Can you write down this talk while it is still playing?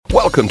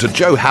Welcome to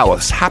Joe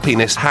Howarth's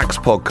Happiness Hacks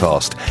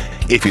podcast.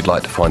 If you'd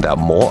like to find out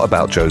more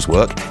about Joe's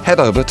work, head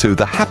over to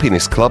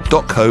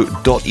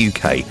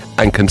thehappinessclub.co.uk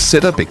and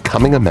consider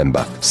becoming a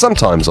member.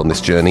 Sometimes on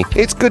this journey,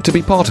 it's good to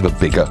be part of a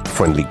bigger,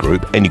 friendly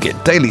group, and you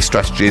get daily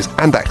strategies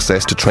and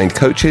access to trained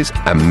coaches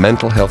and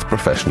mental health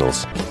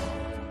professionals.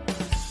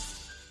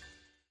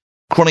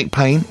 Chronic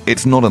pain,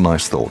 it's not a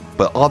nice thought,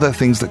 but are there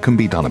things that can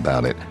be done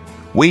about it?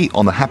 We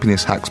on the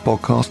Happiness Hacks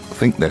podcast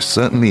think there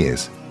certainly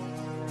is.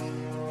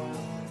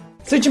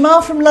 So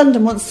Jamal from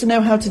London wants to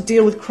know how to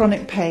deal with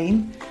chronic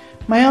pain.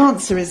 My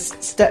answer is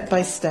step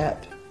by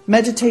step.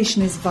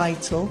 Meditation is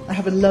vital. I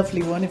have a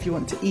lovely one. If you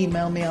want to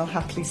email me, I'll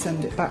happily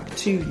send it back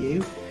to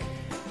you.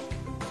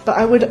 But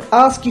I would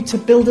ask you to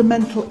build a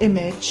mental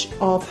image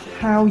of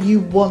how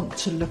you want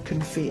to look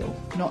and feel,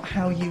 not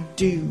how you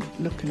do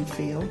look and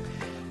feel.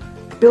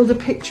 Build a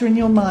picture in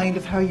your mind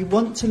of how you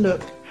want to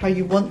look, how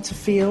you want to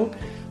feel,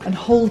 and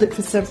hold it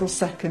for several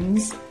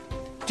seconds.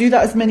 Do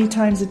that as many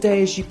times a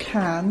day as you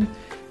can.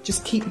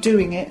 Just keep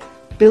doing it.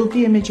 Build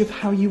the image of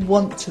how you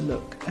want to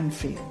look and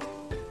feel.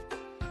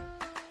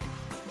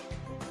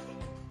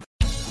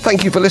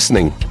 Thank you for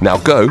listening. Now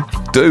go,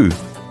 do.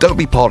 Don't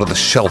be part of the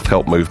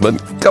self-help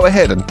movement. Go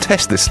ahead and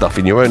test this stuff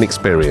in your own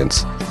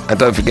experience. And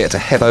don't forget to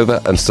head over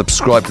and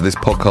subscribe to this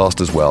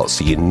podcast as well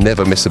so you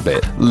never miss a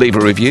bit. Leave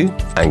a review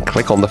and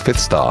click on the 5th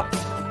star.